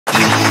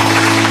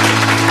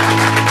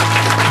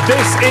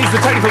This is the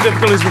technical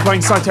difficulties we're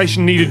playing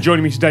Citation Needed.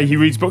 Joining me today, he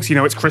reads books. You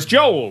know, it's Chris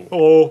Joel.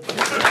 Oh.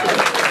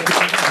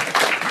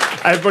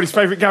 Everybody's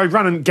favourite Gary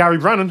Brannan. Gary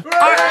Brannan. Living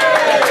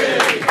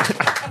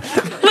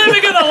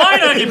in the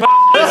light, you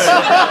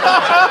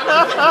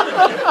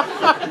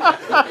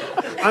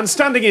And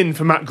standing in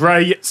for Matt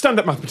Gray,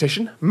 stand-up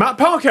mathematician, Matt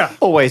Parker.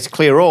 Always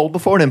clear all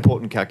before an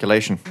important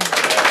calculation.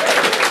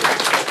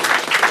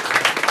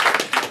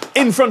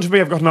 In front of me,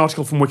 I've got an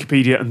article from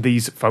Wikipedia, and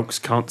these folks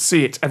can't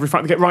see it. Every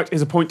fact they get right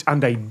is a point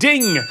and a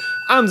ding.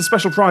 And a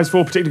special prize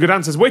for particularly good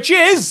answers, which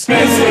is...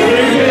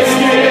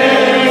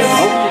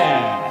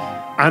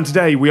 And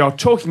today we are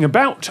talking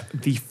about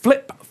the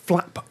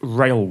flip-flap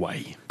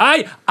railway.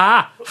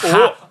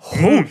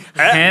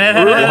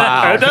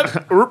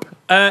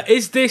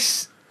 Is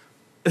this...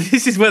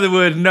 This is where the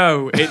word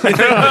no.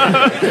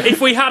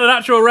 If we had an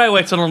actual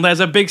railway tunnel and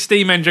there's a big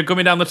steam engine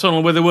coming down the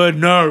tunnel with the word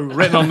no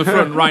written on the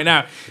front right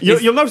now.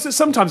 You'll notice that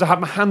sometimes I have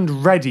my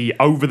hand ready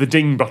over the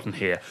ding button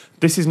here.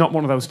 This is not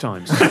one of those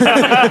times. Is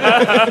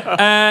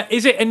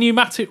it a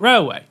pneumatic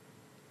railway?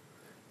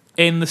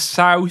 In the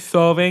south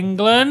of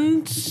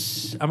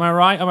England? Am I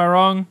right? Am I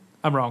wrong?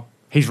 I'm wrong.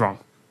 He's wrong.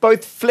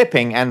 Both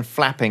flipping and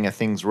flapping are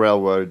things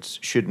railroads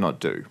should not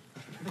do.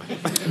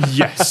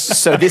 Yes.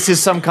 So this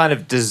is some kind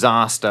of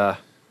disaster.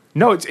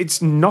 No,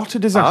 it's not a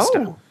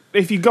disaster. Oh.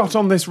 If you got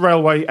on this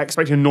railway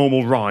expecting a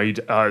normal ride,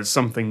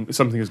 something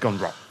has gone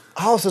wrong.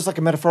 Oh, so it's like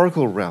a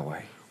metaphorical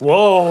railway.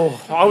 Whoa,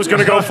 I was going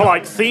to go for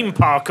like theme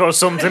park or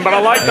something, but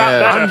I like that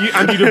better.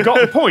 And you'd have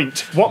got the point.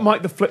 What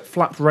might the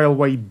flip-flap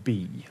railway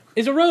be?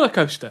 Is a roller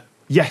coaster?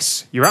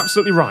 Yes, you're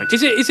absolutely right.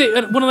 Is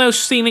it one of those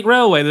scenic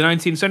railway, the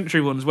 19th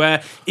century ones,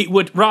 where it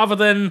would, rather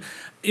than,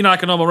 you know,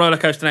 like a normal roller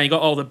coaster now, you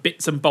got all the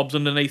bits and bobs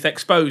underneath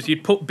exposed,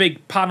 you'd put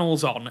big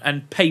panels on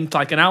and paint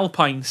like an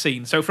alpine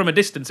scene. So from a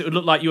distance, it would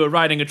look like you were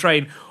riding a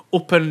train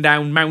up and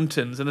down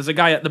mountains, and there's a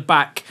guy at the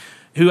back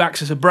who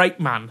acts as a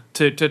brakeman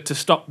to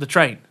stop the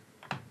train.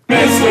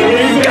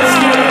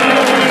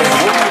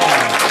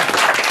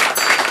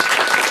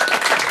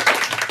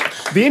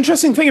 The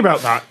interesting thing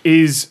about that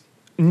is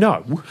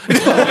no.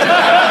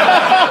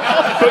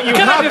 But you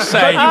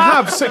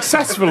have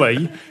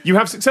successfully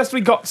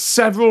got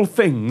several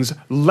things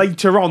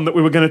later on that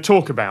we were going to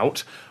talk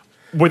about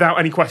without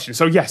any question.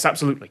 So yes,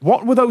 absolutely.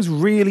 What were those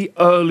really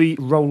early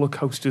roller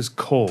coasters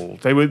called?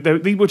 They were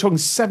talking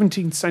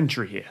 17th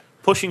century here.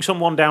 Pushing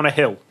someone down a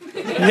hill.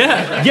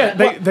 Yeah,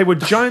 they were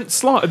giant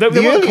slides. They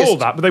weren't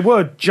called that, but they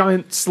were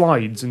giant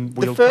slides and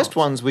wheeled The first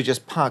cars. ones were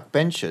just park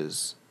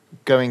benches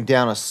going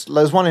down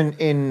there's one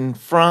in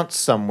France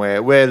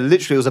somewhere where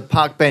literally it was a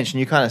park bench and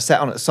you kind of sat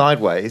on it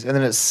sideways and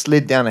then it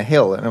slid down a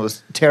hill and it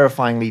was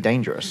terrifyingly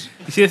dangerous.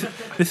 You see,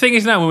 the thing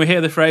is now when we hear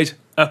the phrase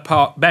a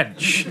park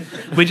bench,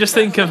 we just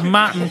think of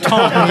Matt and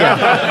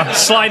Tom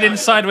sliding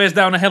sideways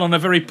down a hill on a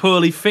very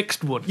poorly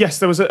fixed one. Yes,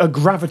 there was a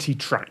gravity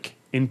track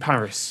in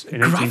Paris in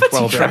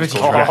 1812. Gravity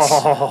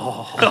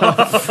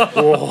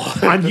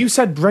Yes. And you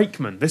said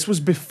brakeman. This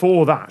was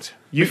before that.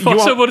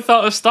 Someone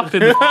thought of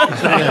stopping.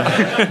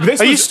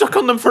 Are you stuck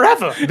on them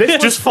forever?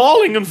 Just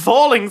falling and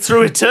falling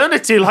through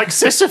eternity like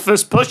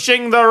Sisyphus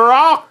pushing the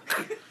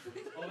rock?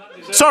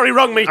 Sorry,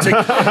 wrong meeting.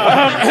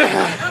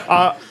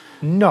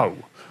 No.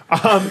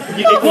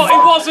 It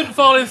wasn't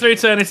falling through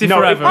eternity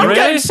forever, I'm really?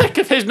 getting sick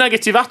of his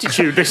negative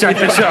attitude this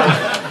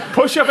episode.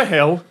 Push up a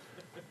hill,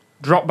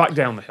 drop back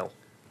down the hill.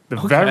 The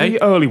very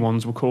early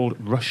ones were called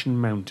Russian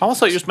mountains. I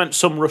thought you just meant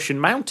some Russian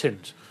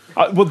mountains.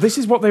 Well, this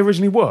is what they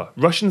originally were.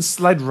 Russian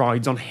sled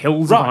rides on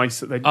hills of ice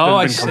that they'd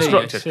been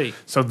constructed. I see.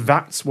 So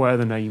that's where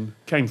the name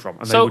came from.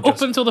 And So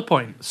up until the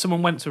point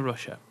someone went to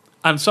Russia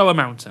and saw a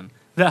mountain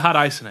that had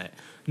ice in it,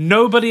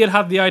 nobody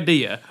had the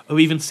idea of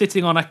even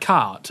sitting on a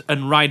cart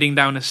and riding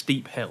down a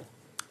steep hill.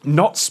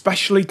 Not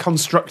specially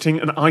constructing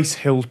an ice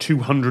hill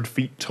 200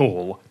 feet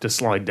tall to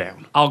slide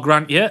down. I'll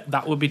grant you,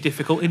 that would be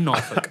difficult in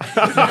Norfolk.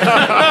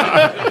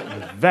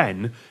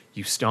 Then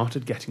you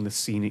started getting the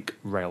scenic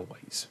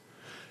railways.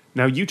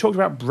 Now, you talked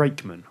about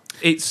brakemen.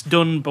 It's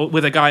done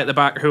with a guy at the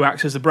back who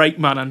acts as the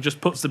brakeman and just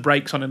puts the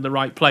brakes on in the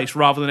right place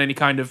rather than any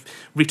kind of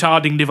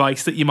retarding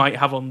device that you might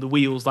have on the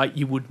wheels like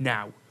you would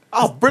now.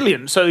 Oh,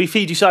 brilliant. So if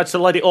he decides to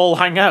let it all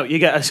hang out, you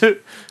get a...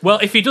 Well,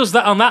 if he does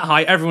that on that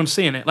height, everyone's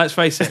seeing it, let's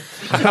face it.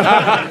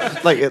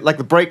 Like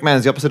the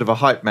brakeman's the opposite of a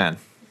hype man.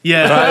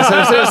 Yeah. Right, so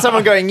instead of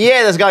someone going,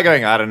 yeah, there's a guy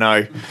going, I don't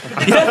know.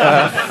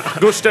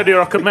 Go steady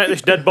or I could make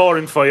this dead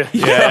boring for you.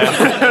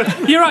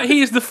 Yeah. You're right, he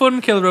is the fun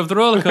killer of the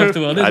roller coaster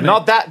world, isn't he?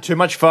 Not that, too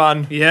much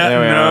fun. Yeah,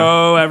 There we are.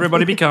 no,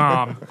 everybody be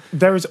calm.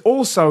 There is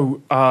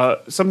also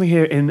something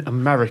here in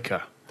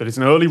America that is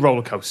an early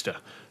roller coaster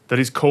that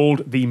is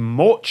called the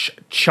Morch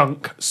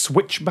Chunk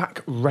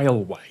Switchback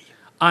Railway.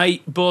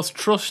 I both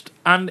trust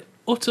and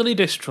utterly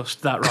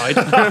distrust that ride.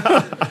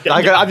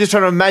 I'm just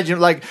trying to imagine,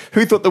 like,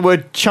 who thought the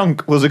word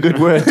chunk was a good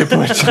word to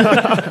put?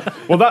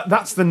 Well,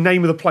 that's the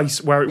name of the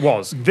place where it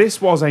was.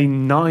 This was a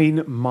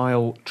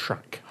 9-mile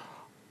track.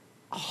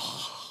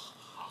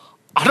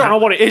 I don't know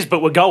what it is,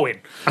 but we're going.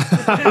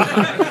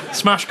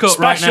 Smash cut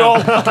Smash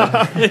right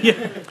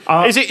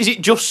now. Is it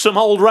just some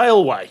old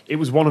railway? It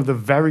was one of the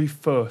very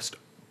first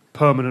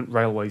permanent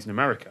railways in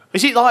America.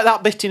 Is it like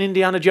that bit in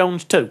Indiana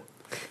Jones 2?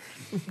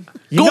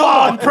 You Go know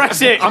on, what?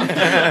 press it. Go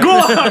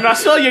on, I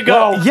saw you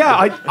go.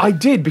 Yeah, I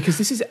did, because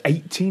this is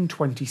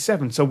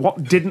 1827. So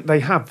what didn't they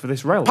have for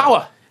this railway?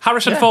 Power.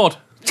 Harrison Ford.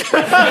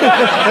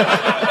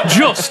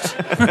 Just.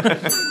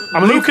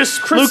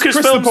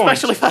 Lucasfilm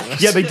special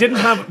effects. Yeah, they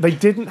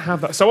didn't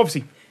have that. So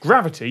obviously,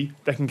 gravity,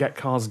 they can get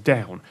cars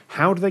down.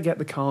 How do they get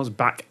the cars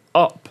back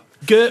up?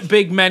 Girt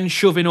big men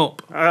shoving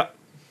up.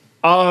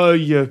 Are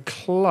you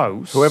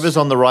close? Whoever's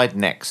on the ride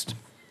next.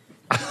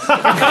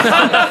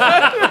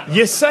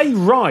 You say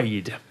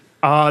ride.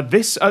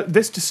 This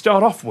to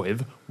start off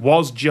with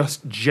was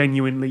just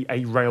genuinely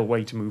a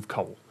railway to move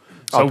coal.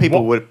 So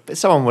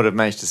Someone would have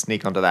managed to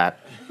sneak onto that.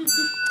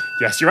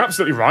 Yes, you're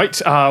absolutely right.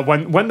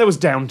 When there was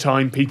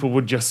downtime, people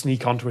would just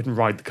sneak onto it and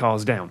ride the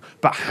cars down.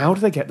 But how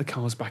do they get the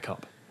cars back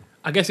up?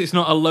 I guess it's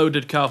not a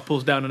loaded car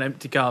pulls down an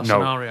empty car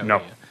scenario. No.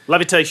 here.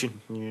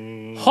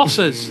 Levitation.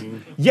 Horses.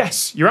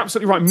 Yes, you're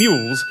absolutely right.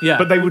 Mules. Yeah.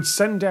 But they would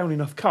send down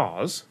enough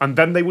cars, and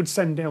then they would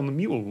send down the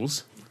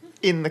mules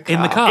In the car.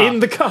 In the car. in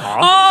the car.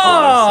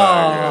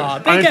 Oh,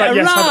 they and in get fact, a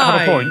yes, ride.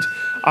 have a point.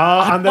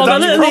 And then Oh,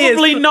 that's the little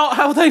Probably not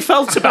how they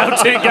felt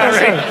about it,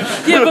 Gary.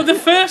 Yeah, but the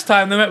first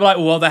time they might be like,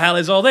 what the hell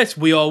is all this?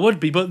 We all would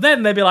be. But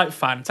then they'd be like,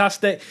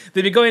 fantastic.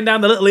 They'd be going down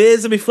the little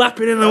ears and be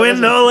flapping in the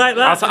window like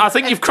that. I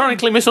think you've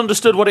chronically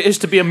misunderstood what it is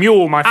to be a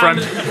mule, my friend.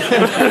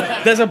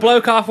 There's a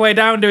bloke halfway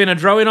down doing a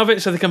drawing of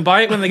it so they can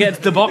buy it when they get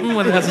to the bottom,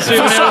 when that's a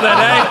souvenir of their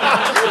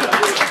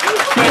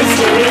day.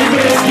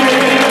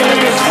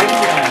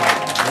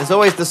 There's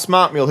always the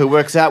smart mule who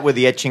works out where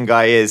the etching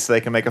guy is so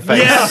they can make a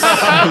face.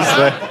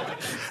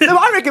 So,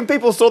 I reckon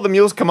people saw the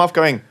mules come off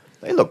going,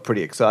 they look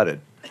pretty excited.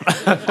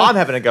 I'm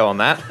having a go on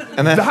that.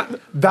 And then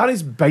that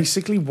is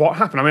basically what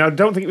happened. I mean, I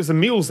don't think it was the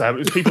mules there, but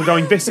it was people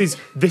going, this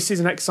is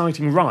an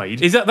exciting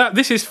ride. Is that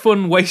this is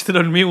fun wasted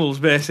on mules,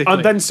 basically.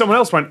 And then someone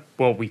else went,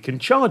 well, we can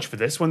charge for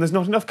this when there's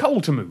not enough coal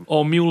to move.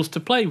 or mules to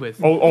play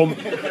with. Or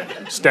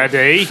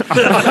Steady.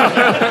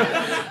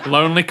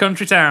 Lonely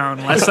country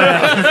town, let's say.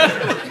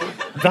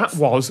 that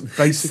was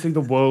basically the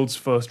world's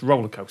first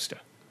roller coaster.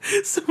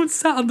 Someone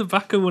sat on the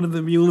back of one of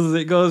the mules as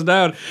it goes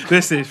down.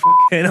 This is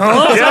fucking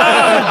awesome.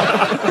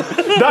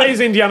 That is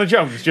Indiana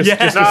Jones, just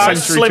a century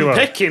Slim to her.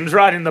 Pickens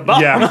right in the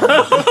bottom. Yeah.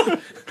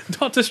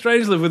 Dr.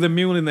 Strangelove with a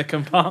mule in the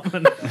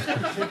compartment.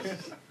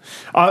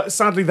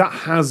 Sadly, that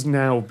has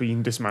now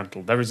been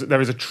dismantled. There is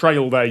a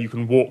trail there you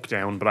can walk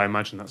down, but I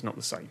imagine that's not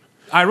the same.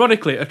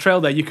 Ironically, a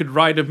trail there you could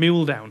ride a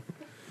mule down,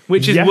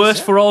 which is Yes. worse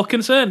for all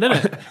concerned,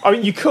 isn't it? I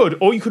mean, you could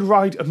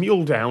ride a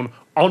mule down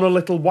on a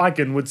little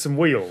wagon with some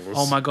wheels.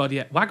 Oh my god,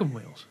 yeah. Wagon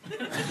wheels.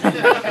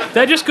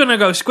 They're just going to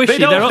go squishy.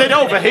 They'd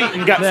overheat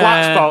and get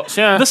flat spots,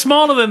 yeah. They're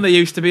smaller than they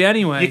used to be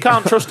anyway. You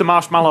can't trust a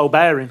marshmallow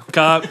bearing.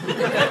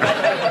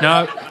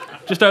 No.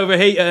 Just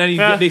overheat at any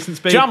decent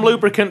speed. Jam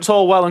lubricant's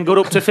all well and good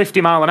up to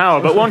 50 mile an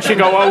hour, but once you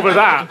go over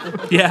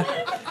that, Yeah.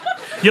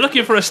 You're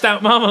looking for a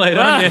stout marmalade,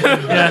 aren't you?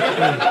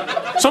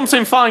 Yeah.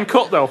 something fine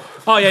cut though.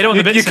 Oh yeah, you don't want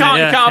the bits You can't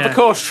in it, have a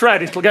coarse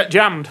shred; it'll get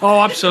jammed. Oh,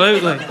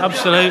 absolutely.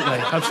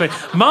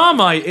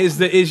 Marmite is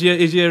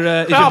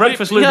your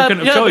breakfast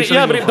lubricant of choice.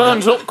 But it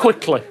burns up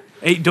quickly.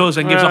 It does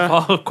and gives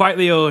off quite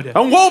the odour.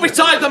 And woe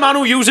betide the man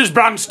who uses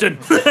Branston.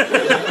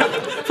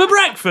 For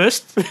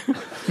breakfast?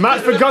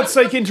 Matt, for God's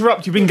sake,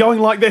 interrupt. You've been going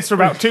like this for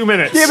about 2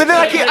 minutes. yeah, but then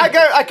I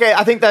go, okay,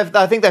 I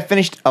think they've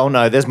finished. Oh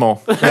no, there's more.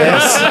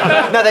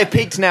 Yes. No, they've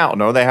peaked now.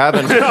 No, they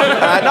haven't. No,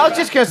 I was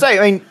just going to say,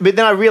 I mean, but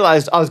then I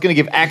realised I was going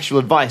to give actual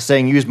advice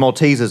saying use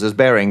Maltesers as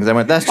bearings. I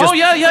went, that's just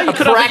You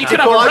could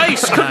have a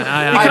race.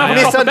 I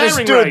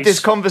misunderstood this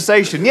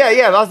conversation. Yeah,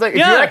 I was like, if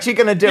you're actually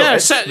going to do it.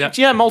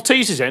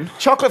 Maltesers in.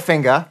 Chocolate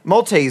finger,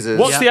 Maltesers.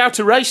 What's the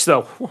outer race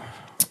though? Oh,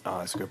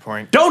 that's a good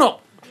point. Donut.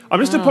 I'm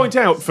just to point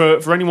out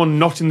for anyone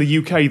not in the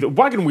UK that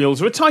wagon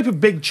wheels are a type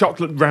of big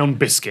chocolate round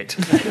biscuit.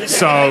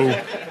 So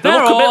They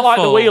look a bit like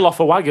the awful. wheel off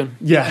a wagon.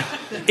 yeah,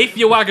 If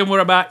your wagon were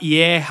about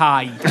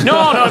high.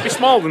 No, it'd be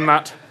smaller than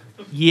that.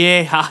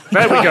 High.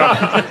 There we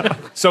go.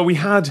 so we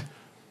had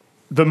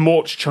the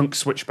Morch Chunk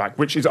Switchback,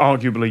 which is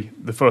arguably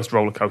the first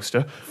roller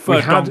coaster. For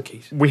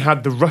donkeys. We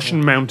had the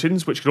Russian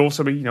Mountains, which could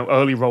also be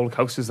early roller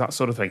coasters, that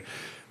sort of thing.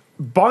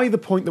 By the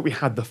point that we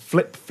had the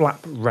Flip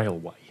Flap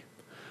Railway,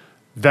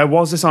 there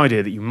was this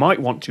idea that you might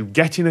want to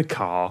get in a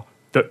car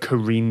that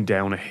careened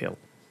down a hill.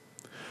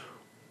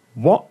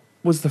 What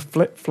was the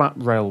Flip Flap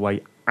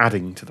Railway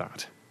adding to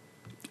that?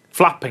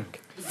 Flapping.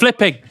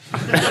 Flipping.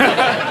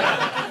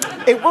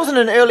 It wasn't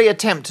an early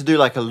attempt to do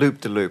like a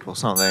loop-de-loop or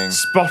something.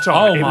 Spot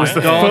on. Oh it my was the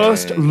God.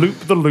 first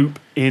loop-the-loop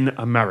in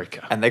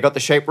America. And they got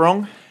the shape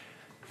wrong?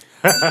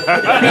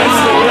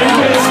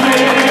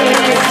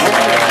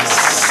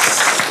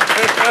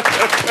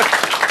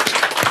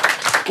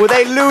 Were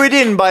they lured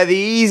in by the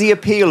easy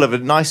appeal of a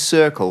nice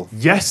circle?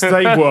 Yes,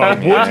 they were.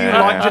 Would you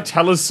like to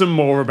tell us some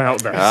more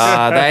about this?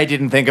 They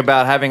didn't think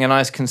about having a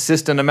nice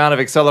consistent amount of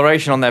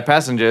acceleration on their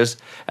passengers,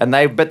 and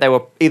they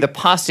were either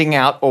passing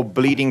out or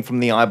bleeding from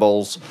the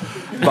eyeballs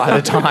by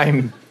the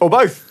time, or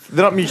both.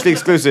 They're not mutually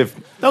exclusive.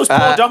 Those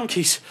poor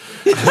donkeys.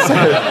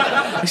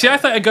 See, I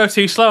thought it'd go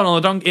too slow and all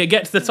the it'd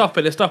get to the top,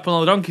 it'd stop and all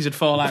the donkeys would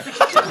fall out.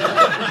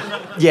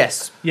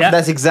 Yes. Yeah.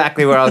 That's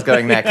exactly where I was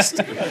going next.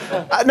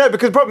 No,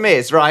 because the problem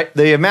is, right,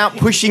 the amount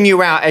pushing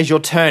you out as you're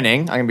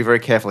turning, I'm going to be very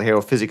careful here,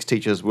 or physics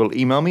teachers will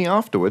email me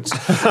afterwards.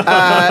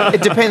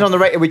 It depends on the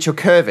rate at which you're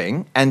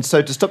curving. And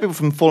so to stop people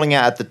from falling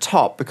out at the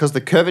top, because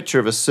the curvature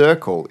of a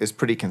circle is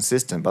pretty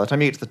consistent, by the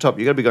time you get to the top,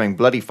 you've got to be going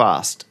bloody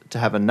fast to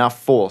have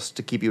enough force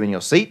to keep you in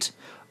your seat.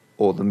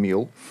 Or the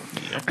mule.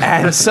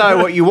 And so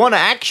what you want to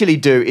actually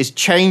do is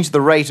change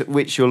the rate at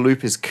which your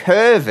loop is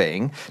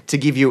curving to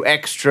give you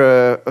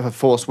extra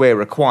force where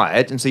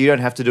required. And so you don't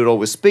have to do it all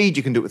with speed,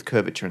 you can do it with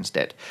curvature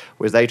instead.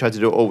 Whereas they tried to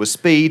do it all with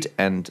speed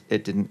and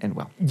it didn't end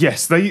well.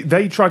 Yes,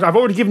 they tried. I've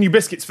already given you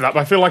biscuits for that,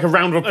 but I feel like a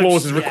round of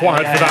applause is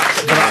required for that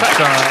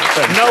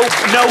thing.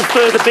 No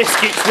further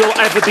biscuits will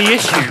ever be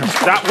issued.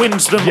 That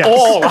wins them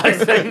all, I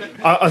think.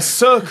 A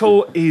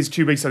circle is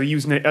too big, so they're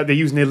using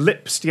an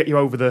ellipse to get you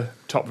over the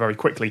top very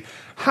quickly.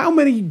 How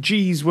many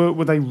Gs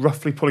were they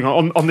roughly pulling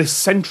on this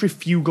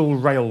centrifugal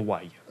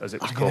railway, as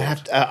it was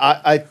called?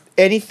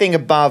 Anything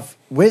above,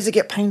 where does it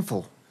get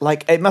painful?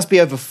 Like, it must be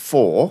over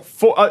 4.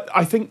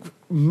 I think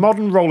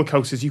modern roller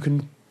coasters, you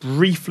can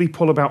briefly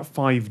pull about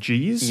 5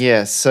 Gs.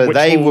 Yes, so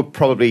they were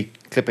probably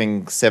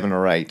clipping 7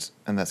 or 8,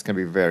 and that's going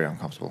to be very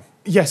uncomfortable.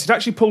 Yes, it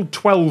actually pulled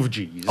 12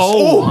 Gs.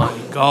 Oh my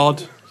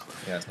God.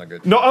 Yeah, it's not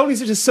good. Not only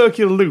is it a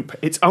circular loop,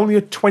 it's only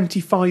a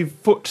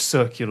 25-foot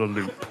circular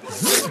loop.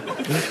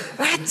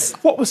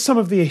 What were some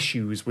of the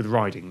issues with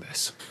riding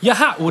this? Your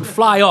hat would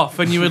fly off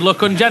and you would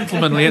look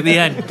ungentlemanly at the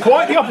end.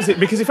 Quite the opposite,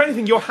 because if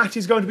anything, your hat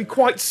is going to be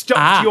quite stuck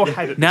to your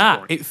head at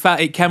this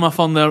point. It came off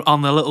on the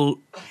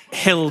little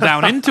hill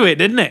down into it,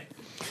 didn't it?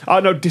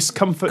 No,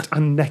 discomfort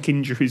and neck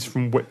injuries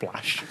from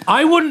whiplash.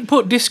 I wouldn't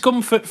put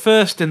discomfort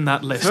first in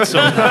that list. So.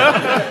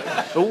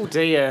 Oh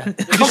dear.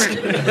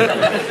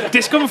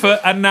 Discomfort,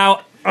 and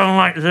now I'm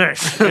like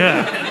this.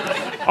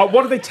 Yeah.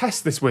 What do they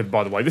test this with,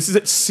 by the way? This is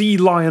at Sea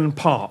Lion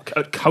Park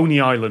at Coney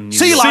Island, New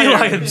Sea York.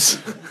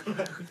 lions.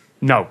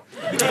 No.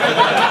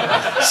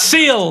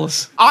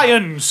 Seals.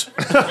 Irons.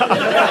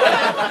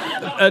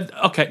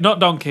 Okay, not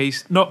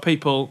donkeys, not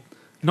people,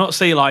 not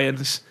sea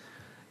lions.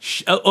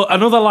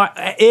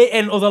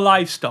 Other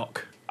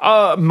livestock.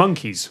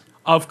 Monkeys.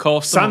 Of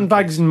course.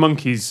 Sandbags and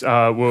monkeys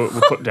were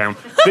put down.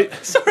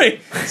 Sorry.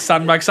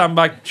 Sandbag.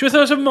 Should we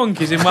throw some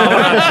monkeys in while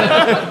we're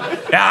at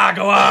it? Yeah,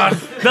 go on.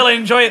 They'll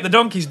enjoy it. The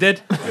donkeys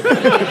did.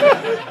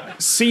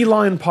 Sea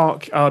Lion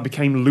Park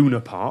became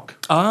Luna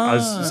Park,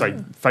 as say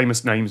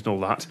famous names and all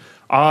that.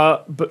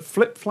 But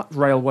Flip Flap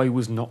Railway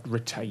was not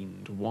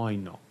retained. Why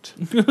not?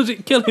 Was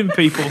it killing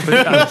people?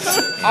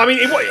 I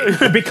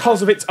mean,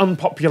 because of its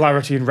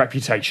unpopularity and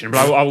reputation.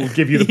 But I will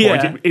give you the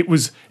point. It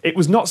was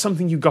not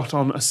something you got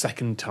on a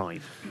second time.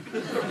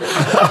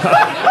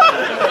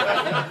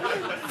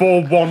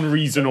 For one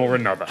reason or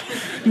another.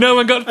 No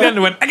one got to the end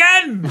and went,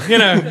 again! You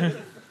know.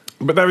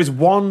 But there is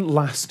one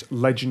last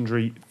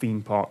legendary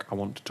theme park I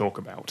want to talk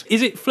about.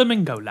 Is it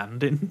Flamingo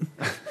Landing?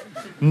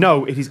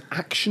 No, it is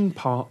Action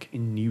Park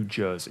in New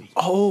Jersey.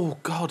 Oh,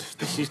 God,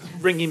 this is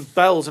ringing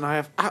bells and I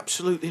have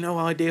absolutely no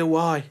idea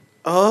why.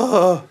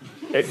 Oh.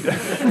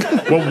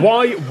 Well,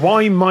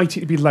 why might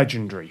it be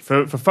legendary?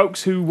 For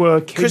folks who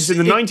were kids in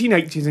the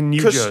 1980s in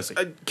New Jersey.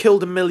 It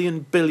killed 1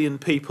 million billion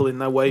people in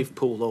their wave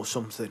pool or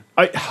something.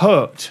 It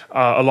hurt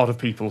a lot of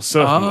people,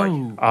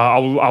 certainly. I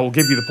will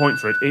give you the point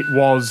for it. It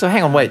was... So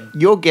hang on, wait.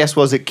 Your guess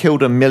was it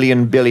killed 1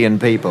 million billion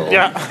people.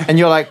 Yeah. And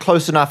you're like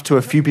close enough to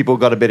a few people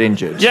got a bit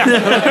injured.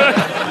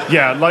 Yeah.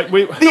 Yeah, like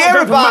we... The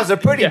error bars are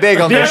pretty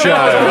big on this show.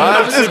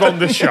 Massive on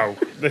this show.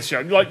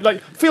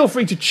 Like, feel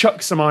free to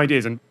chuck some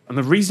ideas. And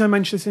the reason I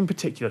mention this in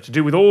particular, to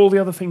do with all the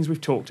other things we've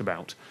talked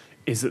about,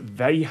 is that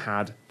they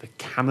had the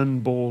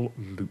Cannonball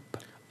Loop.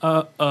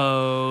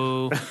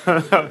 Uh-oh.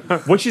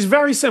 Which is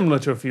very similar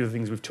to a few of the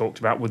things we've talked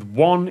about, with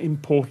one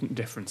important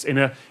difference. In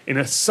a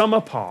summer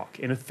park,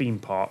 in a theme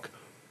park,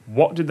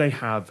 what did they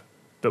have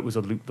that was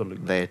a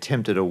loop-the-loop? They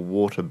attempted a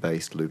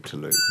water-based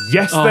loop-to-loop.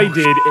 Yes, they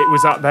did. It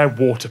was at their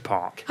water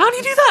park. How do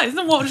you do that? Isn't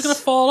the water just going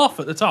to fall off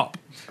at the top?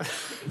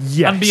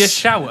 Yes. And be a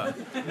shower?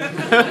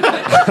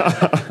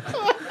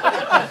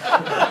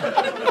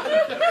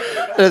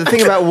 The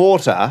thing about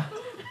water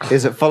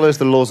is it follows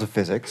the laws of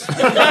physics.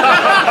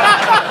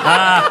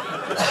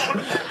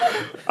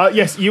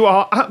 Yes, you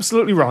are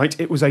absolutely right.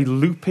 It was a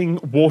looping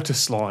water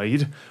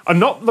slide, and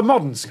not the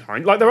modern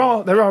kind. Like there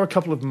are a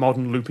couple of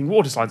modern looping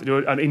water slides that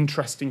do an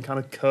interesting kind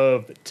of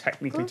curve that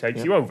technically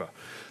takes you over.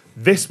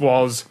 This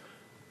was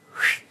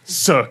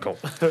circle.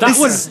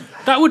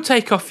 That would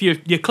take off your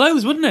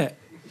clothes, wouldn't it?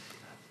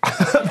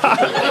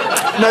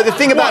 No, the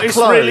thing about It's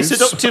clothes... really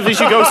seductive as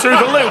you go through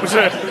the loop. Isn't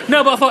it?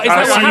 No, but I thought, is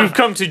that So what you've happened?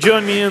 come to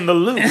join me in the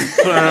loop.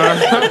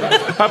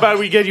 How about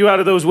we get you out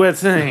of those wet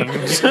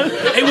things?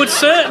 It would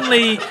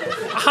certainly,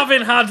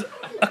 having had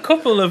a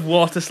couple of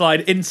water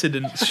slide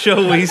incidents,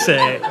 shall we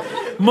say,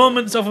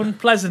 moments of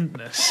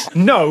unpleasantness.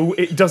 No,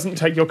 it doesn't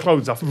take your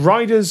clothes off.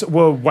 Riders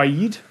were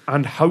weighed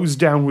and hosed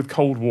down with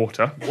cold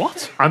water.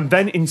 What? And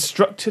then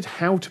instructed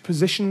how to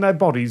position their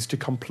bodies to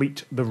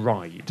complete the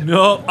ride.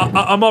 No,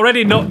 I'm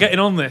already not getting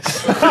on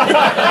this.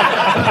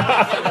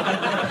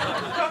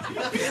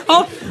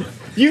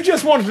 You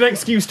just wanted an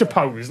excuse to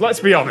pose,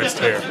 let's be honest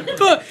here.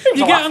 But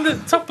you get on the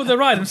top of the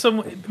ride, and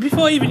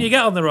before even you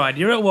get on the ride,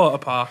 you're at a water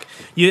park.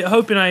 You're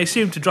hoping, I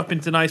assume, to drop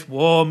into nice,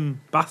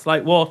 warm,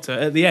 bath-like water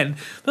at the end.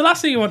 The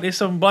last thing you want is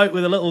some bloke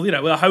with a little, with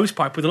a hose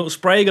pipe with a little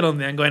spray gun on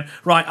the end, going,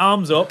 right,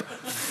 arms up.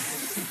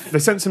 They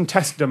sent some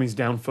test dummies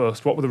down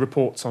first. What were the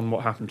reports on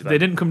what happened to them? They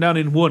didn't come down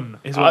in one.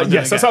 Is what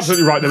Yes, that's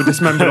absolutely right. They were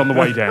dismembered on the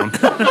way down.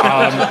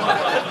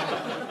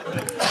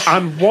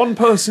 And one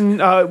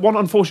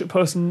unfortunate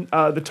person,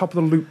 the top of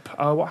the loop,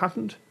 what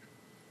happened?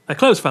 Their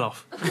clothes fell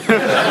off.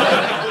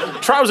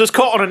 Trousers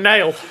caught on a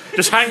nail,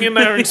 just hanging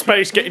there in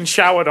space, getting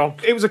showered on.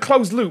 It was a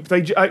closed loop.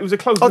 It was a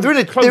closed. Oh, they're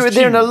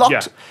in a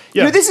locked.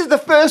 Yeah. This is the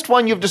first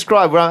one you've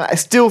described where I'm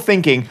still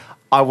thinking,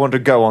 I want to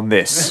go on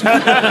this.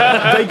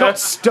 They got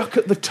stuck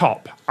at the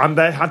top, and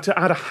they had to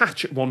add a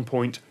hatch at one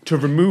point to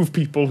remove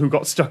people who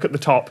got stuck at the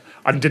top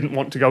and didn't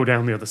want to go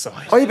down the other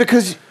side. Oh, yeah,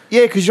 because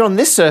you're on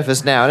this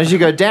surface now, and as you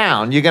go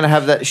down, you're going to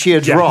have that sheer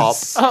drop.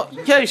 Oh,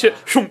 yeah, you should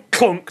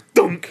clunk,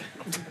 dunk,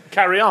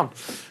 carry on.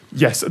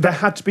 Yes, there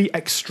had to be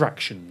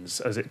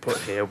extractions, as it put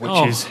here,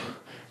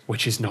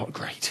 which is not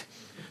great.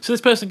 So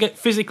this person get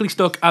physically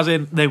stuck, as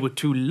in they were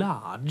too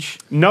large?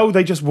 No,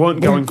 they just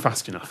weren't going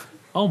fast enough.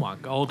 Oh my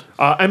God.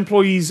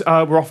 Employees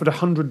were offered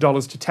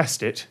 $100 to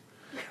test it,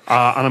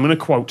 and I'm going to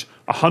quote,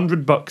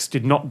 $100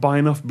 did not buy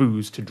enough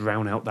booze to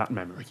drown out that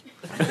memory.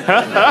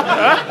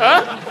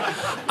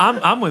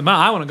 I'm with Matt.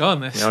 I want to go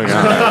on this. Oh,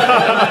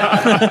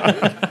 yeah.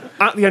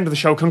 At the end of the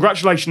show,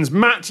 congratulations,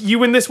 Matt, you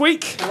win this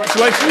week.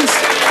 Congratulations.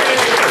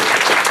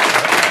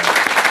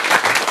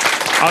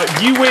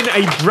 You win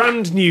a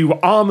brand new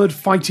armoured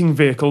fighting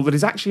vehicle that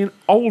is actually an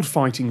old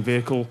fighting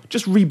vehicle,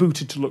 just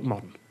rebooted to look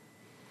modern.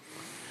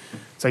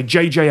 It's a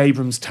J.J.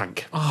 Abrams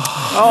tank.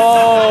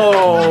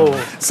 Oh.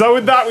 So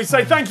with that, we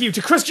say thank you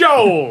to Chris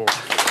Joel,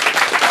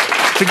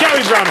 to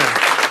Gary Brannan,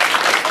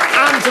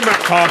 and to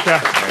Matt Parker.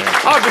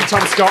 I've been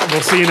Tom Scott, and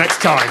we'll see you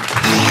next time.